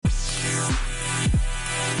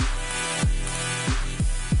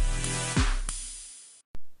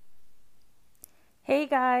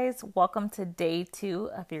guys, welcome to day 2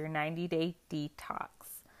 of your 90-day detox.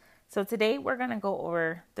 So today we're going to go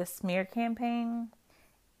over the smear campaign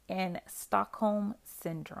and Stockholm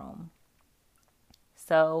syndrome.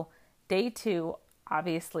 So day 2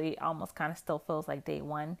 obviously almost kind of still feels like day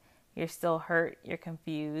 1. You're still hurt, you're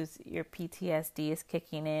confused, your PTSD is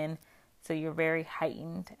kicking in, so you're very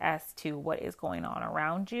heightened as to what is going on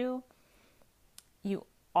around you. You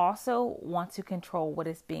also want to control what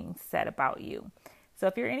is being said about you. So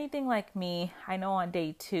if you're anything like me, I know on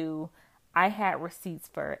day 2, I had receipts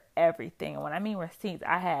for everything. And when I mean receipts,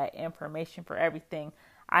 I had information for everything.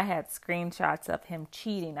 I had screenshots of him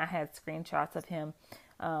cheating. I had screenshots of him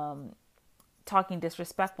talking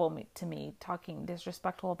disrespectful to me, talking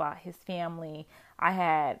disrespectful about his family.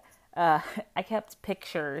 I kept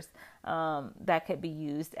pictures that could be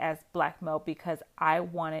used as blackmail because I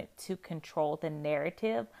wanted to control the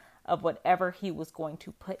narrative of whatever he was going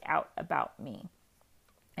to put out about me.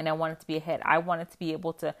 And I wanted to be ahead. I wanted to be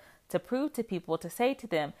able to prove to people, to say to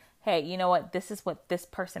them, hey, you know what? This is what this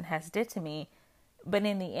person has did to me. But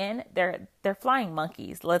in the end, they're flying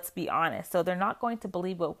monkeys. Let's be honest. So they're not going to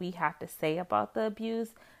believe what we have to say about the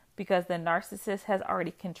abuse because the narcissist has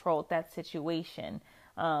already controlled that situation.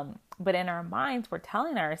 But in our minds, we're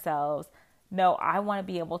telling ourselves, no, I want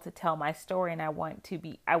to be able to tell my story and I want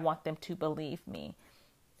them to believe me.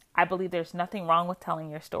 I believe there's nothing wrong with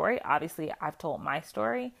telling your story. Obviously, I've told my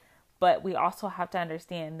story, but we also have to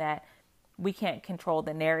understand that we can't control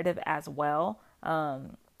the narrative as well.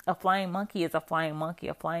 A flying monkey is a flying monkey.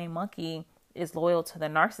 A flying monkey is loyal to the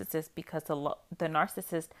narcissist because the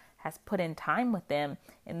narcissist has put in time with them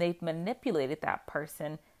and they've manipulated that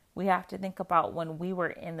person. We have to think about when we were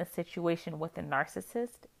in the situation with the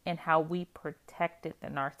narcissist and how we protected the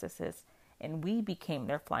narcissist and we became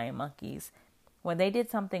their flying monkeys. When they did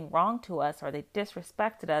something wrong to us or they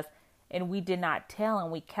disrespected us and we did not tell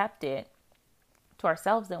and we kept it to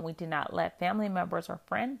ourselves and we did not let family members or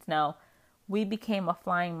friends know, we became a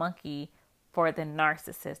flying monkey for the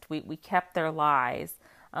narcissist. We kept their lies.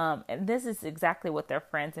 And this is exactly what their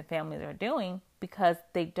friends and families are doing because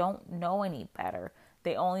they don't know any better.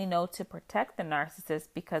 They only know to protect the narcissist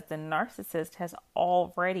because the narcissist has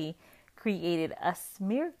already created a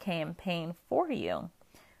smear campaign for you.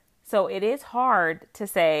 So it is hard to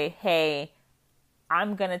say, hey,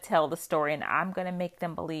 I'm going to tell the story and I'm going to make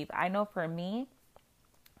them believe. I know for me,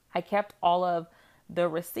 I kept all of the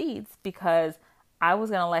receipts because I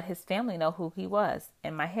was going to let his family know who he was.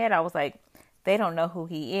 In my head, I was like, they don't know who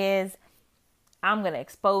he is. I'm going to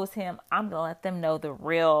expose him. I'm going to let them know the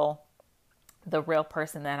real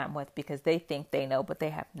person that I'm with because they think they know, but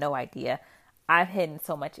they have no idea. I've hidden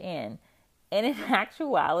so much in. And in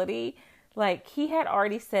actuality, like he had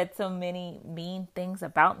already said so many mean things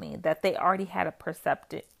about me that they already had a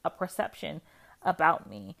perception about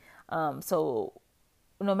me. So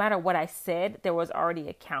no matter what I said, there was already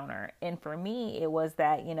a counter. And for me, it was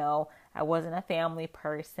that, I wasn't a family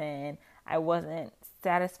person. I wasn't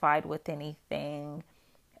satisfied with anything.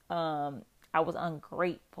 I was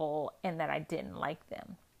ungrateful and that I didn't like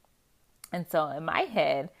them. And so in my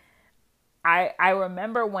head, I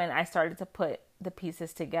remember when I started to put the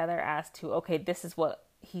pieces together as to, okay, this is what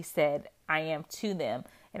he said I am to them.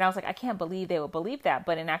 And I was like, I can't believe they would believe that.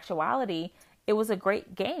 But in actuality, it was a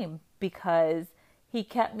great game because he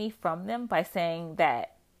kept me from them by saying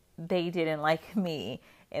that they didn't like me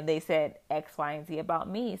and they said X, Y, and Z about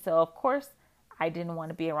me. So of course I didn't want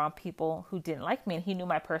to be around people who didn't like me. And he knew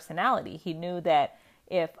my personality. He knew that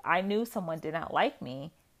if I knew someone did not like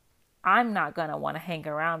me, I'm not going to want to hang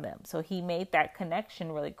around them. So he made that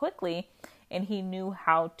connection really quickly and he knew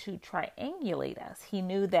how to triangulate us. He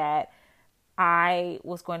knew that I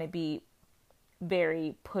was going to be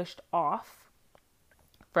very pushed off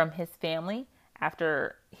from his family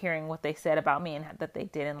after hearing what they said about me and that they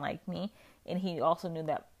didn't like me. And he also knew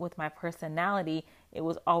that with my personality, it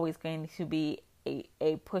was always going to be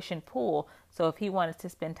a push and pull. So if he wanted to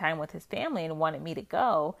spend time with his family and wanted me to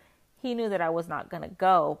go, he knew that I was not going to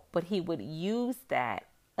go, but he would use that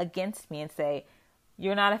against me and say,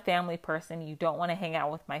 you're not a family person. You don't want to hang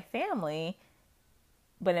out with my family.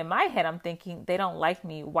 But in my head, I'm thinking, they don't like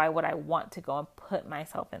me. Why would I want to go and put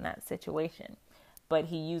myself in that situation? But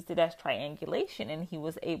he used it as triangulation and he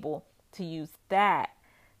was able to use that,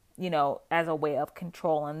 as a way of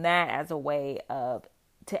control and that as a way of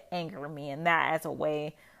to anger me and that as a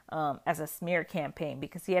way as a smear campaign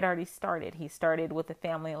because he had already started. He started with the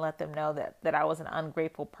family and let them know that I was an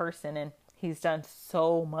ungrateful person and he's done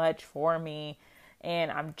so much for me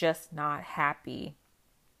and I'm just not happy.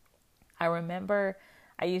 I remember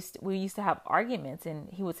we used to have arguments and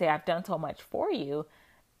he would say, I've done so much for you.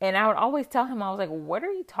 And I would always tell him, I was like, what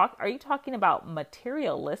are you talking? Are you talking about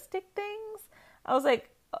materialistic things? I was like,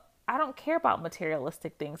 I don't care about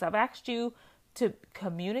materialistic things. I've asked you to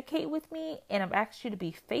communicate with me, and I've asked you to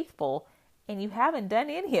be faithful, and you haven't done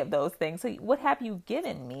any of those things. So what have you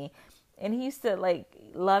given me? And he used to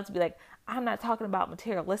love to be like, I'm not talking about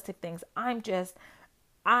materialistic things. I'm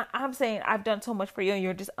saying I've done so much for you and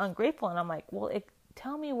you're just ungrateful. And I'm like, well,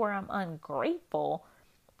 tell me where I'm ungrateful.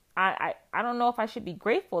 I don't know if I should be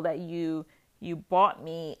grateful that you bought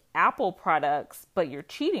me Apple products, but you're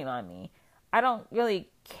cheating on me. I don't really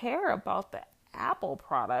care about the Apple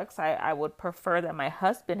products. I would prefer that my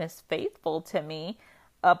husband is faithful to me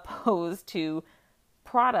opposed to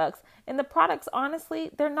products. And the products,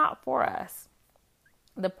 honestly, they're not for us.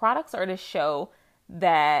 The products are to show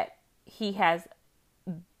that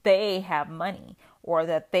they have money or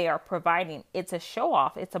that they are providing. It's a show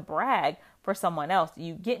off. It's a brag for someone else.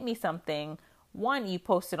 You get me something. One, you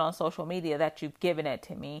post it on social media that you've given it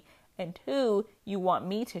to me. And two, you want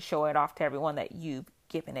me to show it off to everyone that you've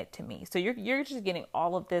given it to me. So you're just getting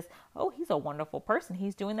all of this. Oh, he's a wonderful person.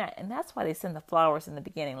 He's doing that. And that's why they send the flowers in the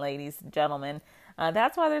beginning, ladies and gentlemen.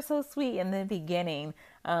 That's why they're so sweet in the beginning.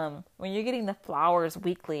 When you're getting the flowers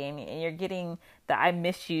weekly and you're getting the I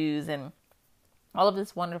miss yous and all of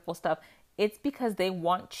this wonderful stuff, it's because they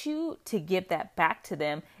want you to give that back to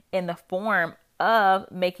them in the form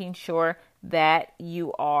of making sure that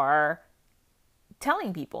you are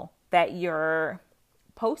telling people, that you're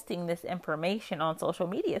posting this information on social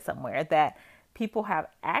media somewhere, that people have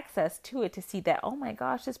access to it to see that, oh my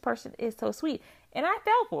gosh, this person is so sweet. And I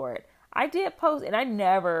fell for it. I did post, and I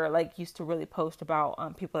never used to really post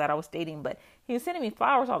about people that I was dating, but he was sending me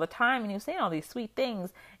flowers all the time and he was saying all these sweet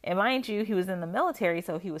things. And mind you, he was in the military,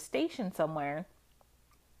 so he was stationed somewhere.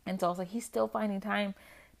 And so I was like, he's still finding time,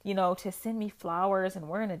 to send me flowers, and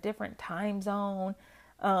we're in a different time zone.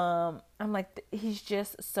 I'm like, he's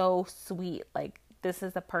just so sweet. Like, this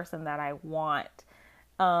is the person that I want.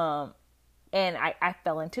 And I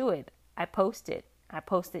fell into it. I posted,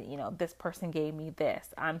 this person gave me this.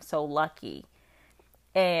 I'm so lucky.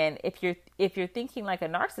 And if you're thinking like a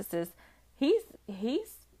narcissist, he's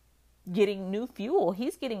getting new fuel.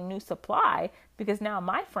 He's getting new supply because now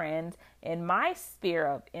my friends in my sphere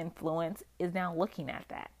of influence is now looking at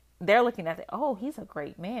that. They're looking at it. Oh, he's a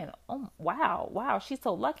great man. Oh, wow. She's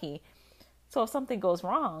so lucky. So if something goes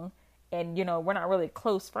wrong and, we're not really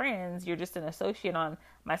close friends, you're just an associate on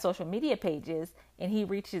my social media pages, and he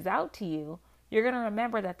reaches out to you, you're going to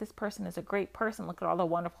remember that this person is a great person. Look at all the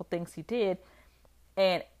wonderful things he did.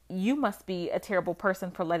 And you must be a terrible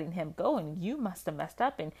person for letting him go. And you must have messed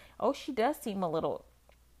up. And, oh, she does seem a little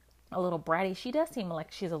bratty. She does seem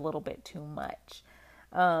like she's a little bit too much.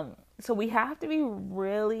 So we have to be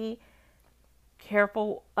really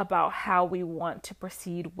careful about how we want to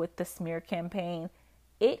proceed with the smear campaign.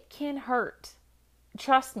 It can hurt.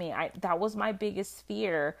 Trust me, that was my biggest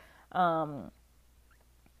fear.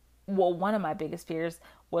 One of my biggest fears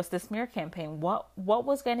was the smear campaign. What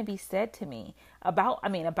was going to be said to me about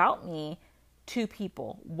me to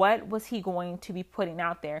people? What was he going to be putting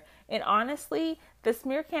out there? And honestly, the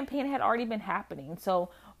smear campaign had already been happening.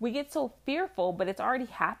 So we get so fearful, but it's already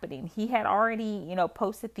happening. He had already,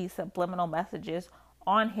 posted these subliminal messages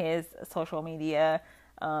on his social media,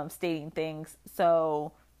 stating things.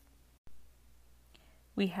 So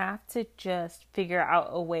we have to just figure out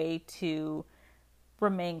a way to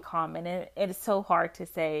remain calm. And it's so hard to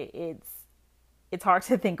say. It's hard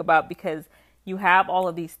to think about because you have all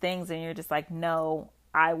of these things and you're just like, no,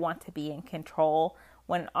 I want to be in control,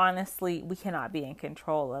 when honestly we cannot be in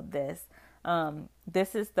control of this.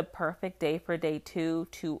 This is the perfect day for day 2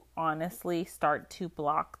 to honestly start to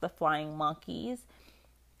block the flying monkeys.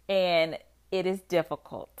 And it is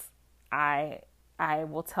difficult. I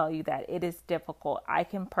will tell you that it is difficult. I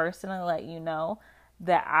can personally let you know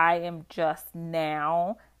that I am just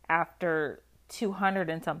now, after 200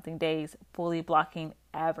 and something days, fully blocking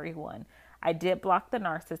everyone. I did block the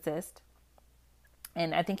narcissist,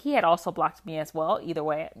 and I think he had also blocked me as well. Either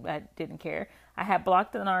way, I didn't care. I had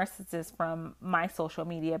blocked the narcissist from my social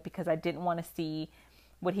media because I didn't want to see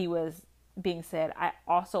what he was being said. I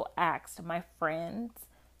also asked my friends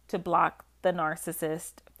to block the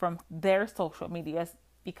narcissist from their social medias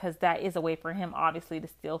because that is a way for him, obviously, to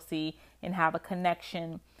still see and have a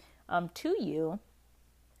connection to you.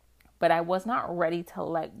 But I was not ready to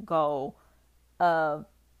let go of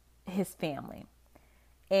his family.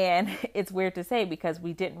 And it's weird to say because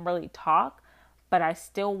we didn't really talk, but I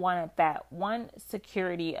still wanted that one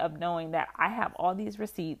security of knowing that I have all these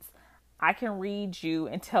receipts. I can read you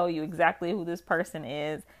and tell you exactly who this person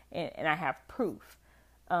is, and I have proof.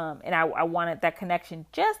 And I wanted that connection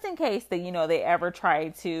just in case that, they ever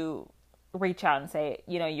tried to reach out and say,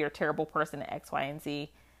 you're a terrible person at X, Y, and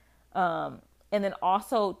Z. And then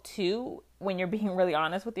also too, when you're being really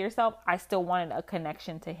honest with yourself, I still wanted a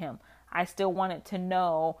connection to him. I still wanted to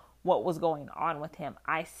know what was going on with him.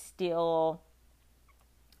 I still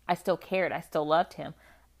cared. I still loved him.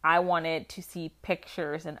 I wanted to see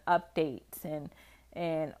pictures and updates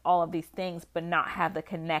and all of these things, but not have the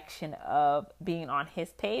connection of being on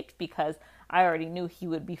his page, because I already knew he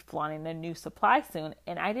would be flaunting a new supply soon,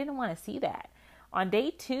 and I didn't want to see that. On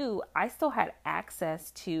day 2, I still had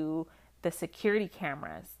access to the security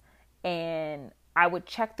cameras, and I would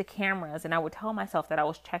check the cameras, and I would tell myself that I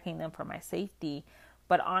was checking them for my safety,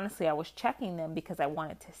 but honestly, I was checking them because I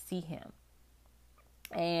wanted to see him.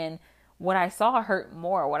 And what I saw hurt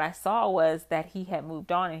more. What I saw was that he had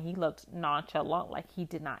moved on and he looked nonchalant, like he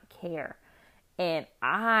did not care. And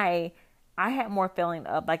I had more feeling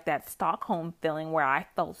of like that Stockholm feeling where I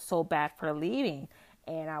felt so bad for leaving.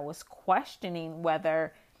 And I was questioning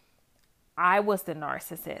whether I was the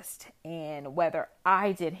narcissist and whether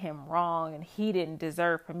I did him wrong and he didn't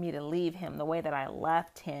deserve for me to leave him the way that I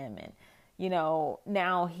left him. And,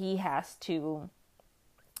 now he has to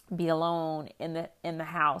be alone in the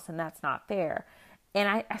house, and that's not fair. And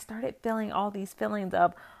I started feeling all these feelings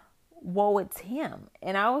of, whoa, it's him.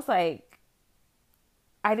 And I was like,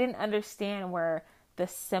 I didn't understand where the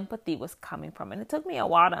sympathy was coming from. And it took me a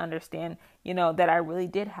while to understand, that I really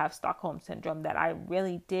did have Stockholm syndrome, that I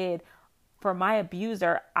really did, for my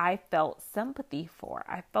abuser, I felt sympathy for.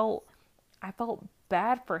 I felt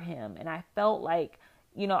bad for him. And I felt like,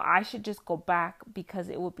 I should just go back because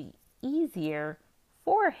it would be easier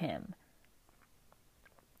for him.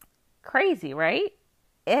 Crazy, right?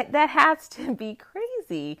 That has to be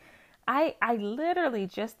crazy. I literally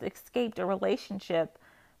just escaped a relationship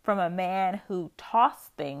from a man who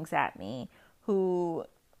tossed things at me, who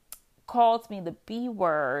called me the B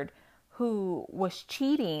word, who was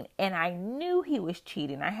cheating, and I knew he was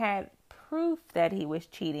cheating. I had proof that he was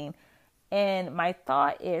cheating. And my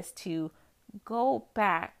thought is to go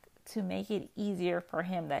back to make it easier for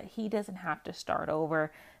him, that he doesn't have to start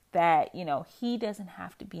over, that, he doesn't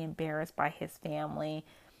have to be embarrassed by his family.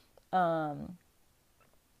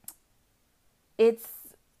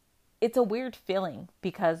 It's a weird feeling,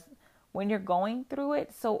 because when you're going through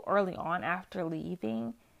it so early on after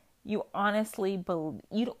leaving, you honestly believe,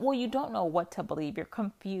 you don't know what to believe. You're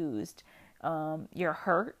confused. You're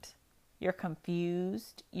hurt. You're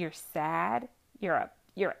confused. You're sad.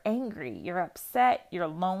 You're angry, you're upset, you're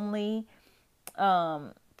lonely.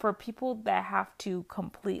 For people that have to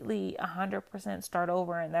completely 100% start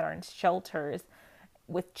over and that are in shelters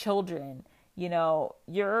with children, you're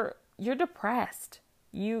depressed.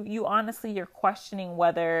 You honestly, you're questioning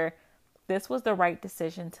whether this was the right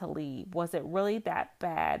decision to leave. Was it really that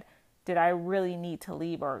bad? Did I really need to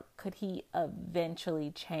leave, or could he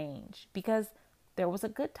eventually change? Because there was a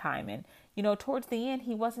good time, and towards the end,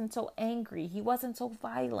 he wasn't so angry. He wasn't so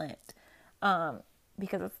violent,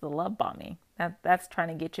 because it's the love bombing that's trying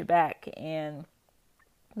to get you back, and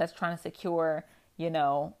that's trying to secure,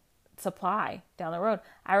 supply down the road.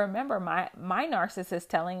 I remember my narcissist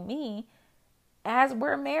telling me, as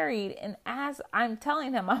we're married and as I'm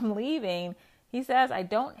telling him I'm leaving, he says, I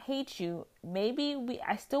don't hate you.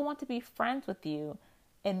 I still want to be friends with you,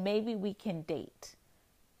 and maybe we can date.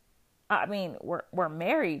 I mean, we're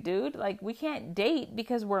married, dude. Like, we can't date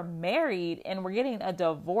because we're married and we're getting a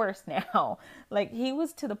divorce now. Like, he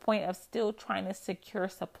was to the point of still trying to secure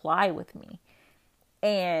supply with me.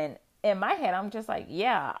 And in my head, I'm just like,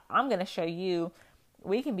 yeah, I'm going to show you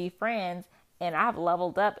we can be friends, and I've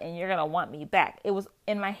leveled up and you're going to want me back. It was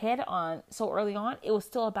in my head so early on, it was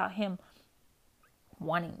still about him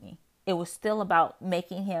wanting me. It was still about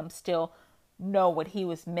making him still know what he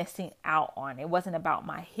was missing out on. It wasn't about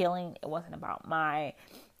my healing. It wasn't about my,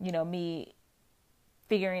 me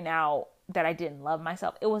figuring out that I didn't love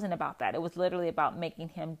myself. It wasn't about that. It was literally about making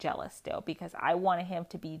him jealous still, because I wanted him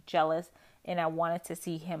to be jealous and I wanted to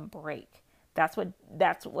see him break. That's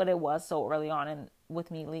what it was so early on and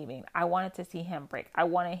with me leaving. I wanted to see him break. I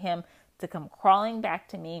wanted him to come crawling back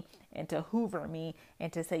to me and to hoover me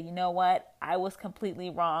and to say, you know what? I was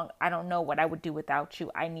completely wrong. I don't know what I would do without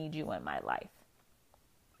you. I need you in my life.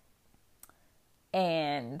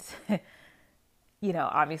 And,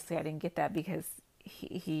 obviously I didn't get that because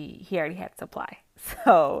he already had supply.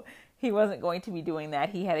 So he wasn't going to be doing that.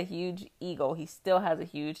 He had a huge ego. He still has a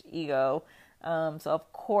huge ego. So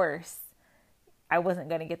of course I wasn't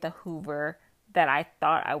going to get the hoover that I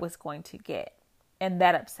thought I was going to get. And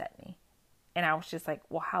that upset me. And I was just like,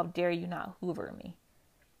 well, how dare you not hoover me?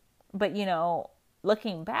 But,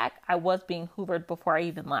 looking back, I was being hoovered before I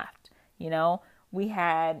even left. You know, we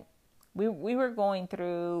were going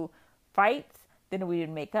through fights, then we would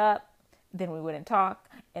make up, then we wouldn't talk,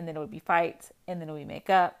 and then it would be fights, and then we make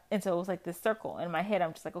up. And so it was like this circle. In my head,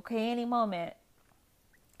 I'm just like, okay, any moment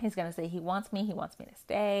he's going to say he wants me to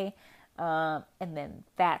stay. And then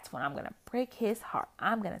that's when I'm going to break his heart.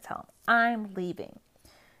 I'm going to tell him I'm leaving.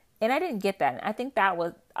 And I didn't get that. And I think that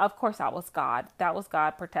was, of course, that was God. That was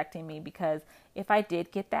God protecting me, because if I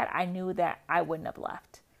did get that, I knew that I wouldn't have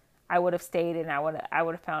left. I would have stayed, and I would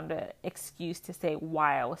have found an excuse to say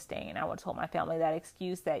why I was staying. I would have told my family that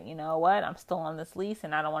excuse that, you know what, I'm still on this lease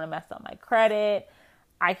and I don't want to mess up my credit.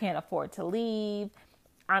 I can't afford to leave.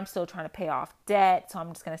 I'm still trying to pay off debt, so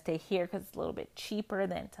I'm just going to stay here because it's a little bit cheaper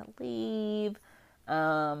than to leave.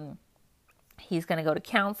 He's going to go to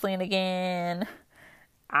counseling again.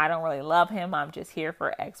 I don't really love him. I'm just here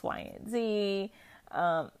for X, Y, and Z.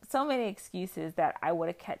 So many excuses that I would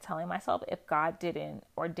have kept telling myself. If God didn't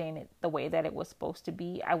ordain it the way that it was supposed to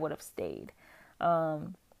be, I would have stayed.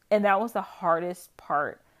 And that was the hardest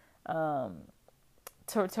part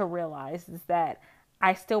to realize, is that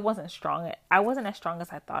I still wasn't strong. I wasn't as strong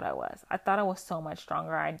as I thought I was. I thought I was so much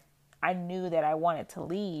stronger. I knew that I wanted to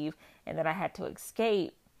leave and that I had to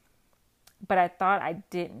escape, but I thought I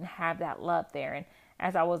didn't have that love there. And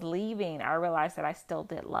as I was leaving, I realized that I still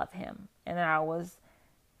did love him, and that I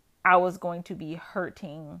was going to be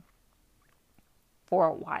hurting for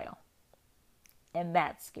a while. And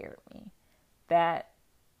that scared me. That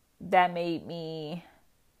made me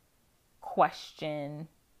question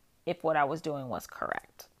if what I was doing was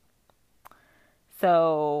correct.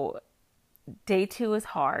 So day 2 is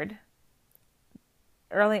hard.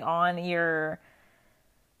 Early on, you're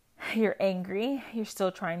angry. You're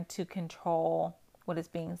still trying to control what is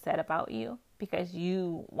being said about you, because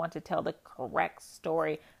you want to tell the correct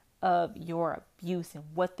story of your abuse and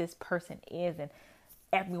what this person is. And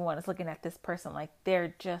everyone is looking at this person like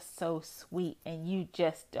they're just so sweet, and you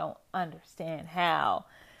just don't understand how.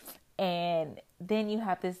 And then you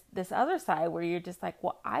have this other side where you're just like,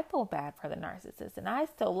 well, I feel bad for the narcissist and I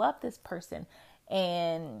still love this person.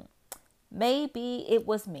 And maybe it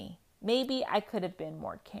was me. Maybe I could have been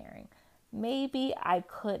more caring. Maybe I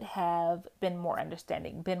could have been more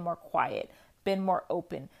understanding, been more quiet, been more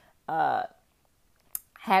open,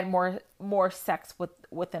 had more sex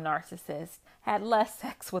with the narcissist, had less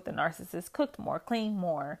sex with the narcissist, cooked more, cleaned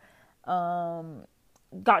more,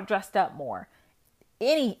 got dressed up more.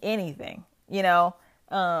 Anything, you know,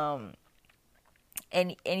 and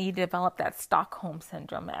you develop that Stockholm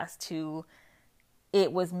syndrome as to,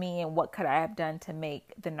 it was me and what could I have done to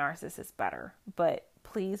make the narcissist better. But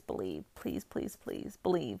please believe, please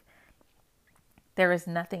believe, there is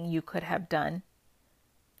nothing you could have done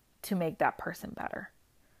to make that person better.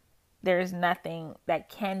 There is nothing that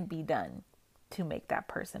can be done to make that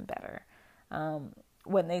person better.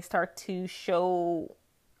 When they start to show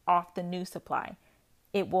off the new supply,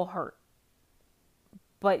 it will hurt.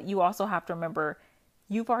 But you also have to remember,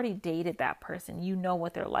 you've already dated that person. You know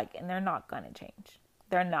what they're like, and they're not going to change.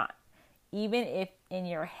 They're not. Even if in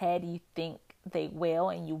your head you think they will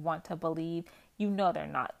and you want to believe, you know they're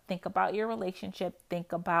not. Think about your relationship.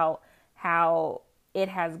 Think about how it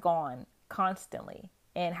has gone constantly,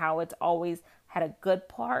 and how it's always had a good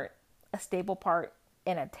part, a stable part,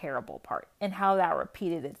 and a terrible part, and how that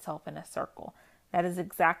repeated itself in a circle. That is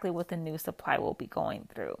exactly what the new supply will be going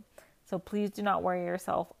through. So please do not worry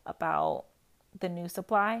yourself about the new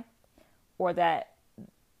supply, or that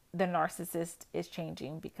the narcissist is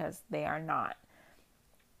changing, because they are not.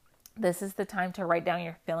 This is the time to write down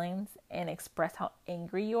your feelings and express how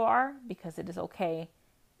angry you are, because it is okay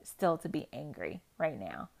still to be angry right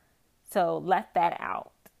now. So let that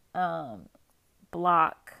out.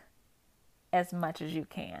 Block as much as you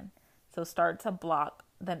can. So start to block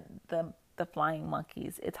the flying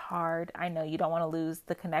monkeys. It's hard. I know you don't want to lose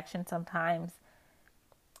the connection sometimes.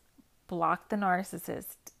 Block the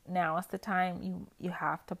narcissist. Now is the time you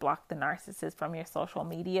have to block the narcissist from your social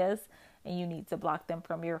medias, and you need to block them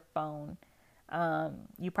from your phone.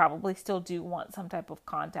 You probably still do want some type of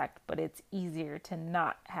contact, but it's easier to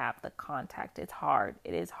not have the contact. It's hard.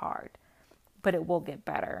 It is hard, but it will get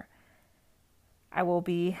better. I will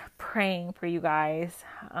be praying for you guys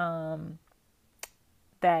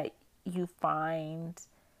that you find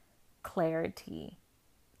clarity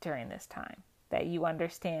during this time, that you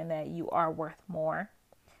understand that you are worth more,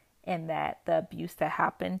 and that the abuse that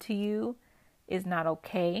happened to you is not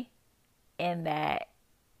okay, and that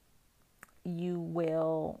you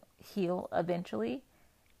will heal eventually.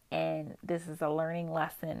 And this is a learning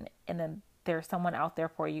lesson, and then there's someone out there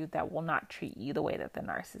for you that will not treat you the way that the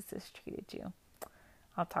narcissist treated you.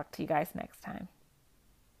 I'll talk to you guys next time.